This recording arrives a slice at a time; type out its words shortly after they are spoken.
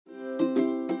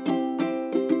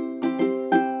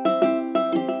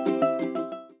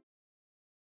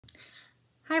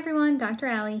Dr.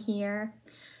 Ally here.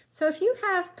 So if you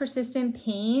have persistent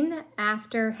pain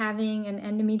after having an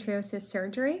endometriosis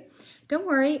surgery, don't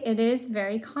worry, it is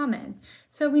very common.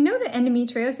 So we know that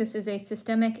endometriosis is a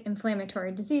systemic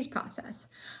inflammatory disease process.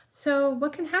 So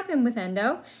what can happen with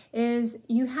endo is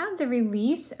you have the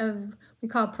release of we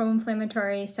call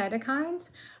pro-inflammatory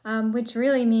cytokines, which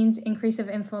really means increase of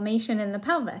inflammation in the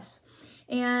pelvis.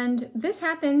 And this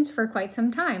happens for quite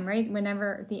some time, right?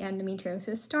 Whenever the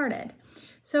endometriosis started.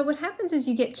 So what happens is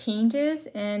you get changes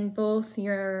in both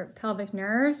your pelvic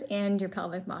nerves and your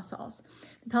pelvic muscles.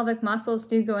 The pelvic muscles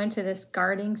do go into this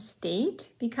guarding state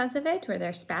because of it, where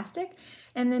they're spastic,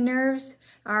 and the nerves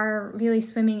are really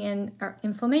swimming in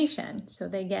inflammation, so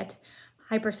they get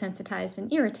hypersensitized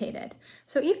and irritated.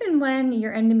 So even when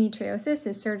your endometriosis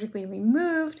is surgically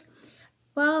removed,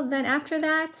 well, then after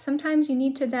that, sometimes you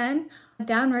need to then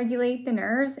downregulate the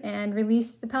nerves and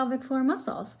release the pelvic floor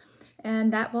muscles.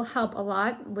 And that will help a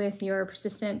lot with your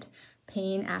persistent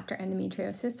pain after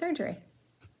endometriosis surgery.